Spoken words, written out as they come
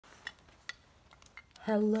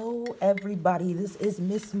Hello, everybody. This is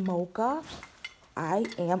Miss Mocha. I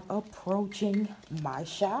am approaching my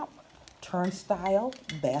shop, Turnstile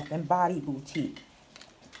Bath and Body Boutique.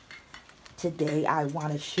 Today, I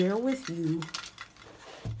want to share with you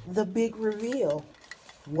the big reveal.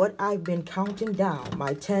 What I've been counting down,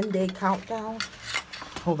 my 10-day countdown.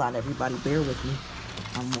 Hold on, everybody. Bear with me.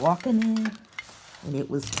 I'm walking in, and it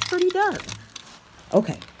was pretty dark.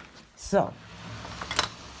 Okay, so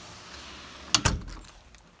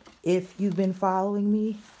if you've been following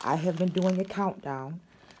me, I have been doing a countdown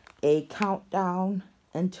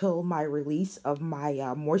until my release of my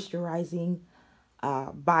moisturizing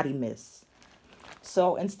body mist.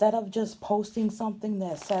 So instead of just posting something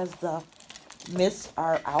that says the mists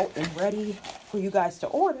are out and ready for you guys to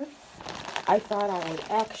order, I thought I would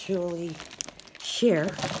actually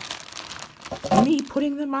share me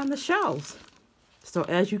putting them on the shelves. So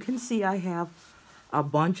as you can see, I have a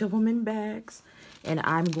bunch of them in bags, and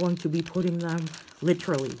I'm going to be putting them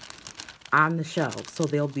literally on the shelves. So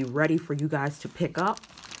they'll be ready for you guys to pick up,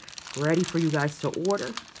 ready for you guys to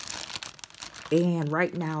order. And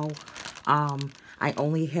right now, I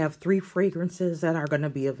only have 3 fragrances that are going to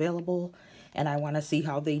be available, and I want to see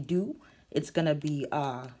how they do. It's going to be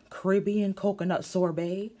Caribbean Coconut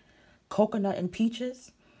Sorbet, Coconut and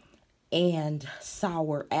Peaches, and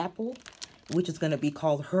Sour Apple, which is going to be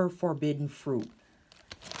called Her Forbidden Fruit.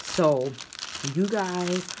 So you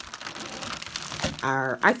guys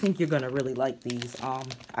I think you're going to really like these.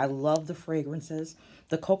 I love the fragrances.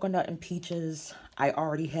 The Coconut and Peaches, I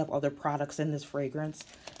already have other products in this fragrance.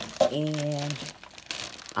 And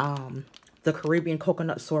the Caribbean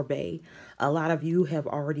Coconut Sorbet, a lot of you have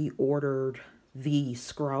already ordered the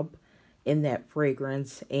scrub in that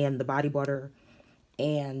fragrance, and the body butter,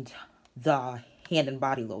 and the hand and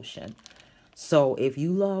body lotion. So if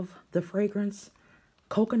you love the fragrance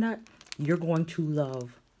coconut, you're going to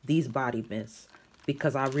love these body mists,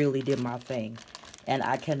 because I really did my thing, and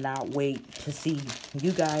I cannot wait to see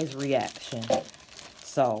you guys' reaction.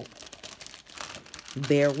 So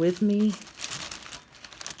bear with me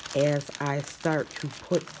as I start to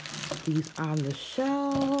put these on the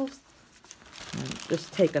shelves. I'm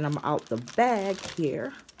just taking them out the bag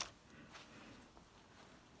here.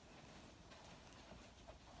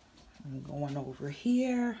 I'm going over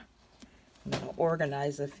here. I'm going to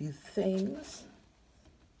organize a few things.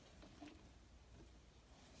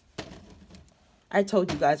 I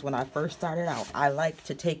told you guys when I first started out, I like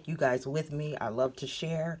to take you guys with me. I love to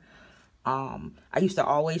share. I used to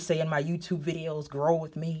always say in my YouTube videos, grow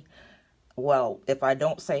with me. Well, if I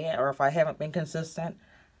don't say it, or if I haven't been consistent,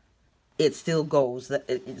 it still goes.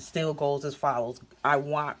 It still goes as follows. I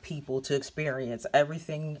want people to experience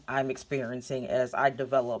everything I'm experiencing as I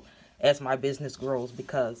develop, as my business grows,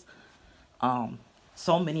 because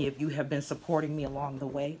so many of you have been supporting me along the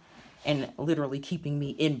way and literally keeping me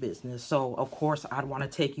in business. So of course I'd want to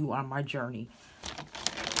take you on my journey.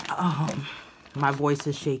 My voice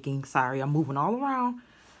is shaking. Sorry, I'm moving all around.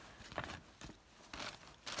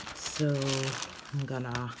 So I'm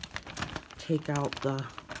gonna take out the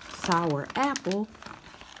sour apple.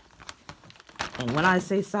 And when I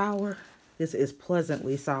say sour, this is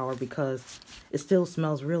pleasantly sour because it still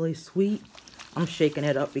smells really sweet. I'm shaking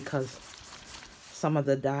it up because some of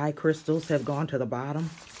the dye crystals have gone to the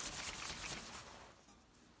bottom.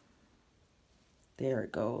 There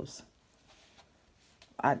it goes.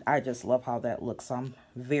 I just love how that looks. I'm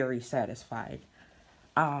very satisfied.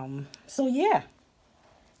 So yeah,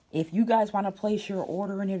 if you guys want to place your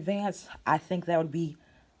order in advance, I think that would be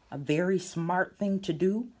a very smart thing to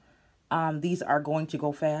do. These are going to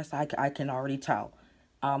go fast. I can already tell.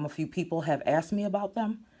 A few people have asked me about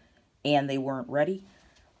them and they weren't ready.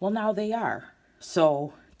 Well, now they are.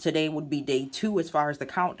 So today would be day 2 as far as the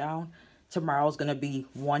countdown. Tomorrow's going to be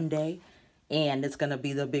 1 day, and it's going to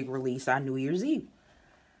be the big release on New Year's Eve.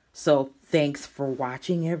 So thanks for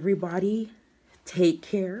watching, everybody. Take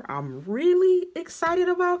care. I'm really excited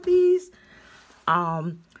about these.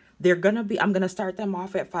 They're gonna be, I'm gonna start them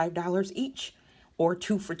off at $5 each, or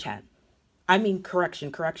 2 for 10. I mean,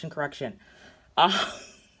 correction.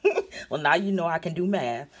 Well, now you know I can do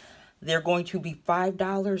math. They're going to be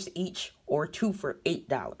 $5 each, or 2 for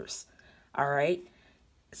 $8. All right.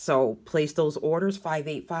 So place those orders,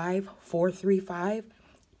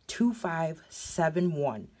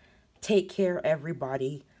 585-435-2571. Take care,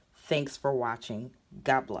 everybody. Thanks for watching.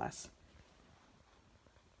 God bless.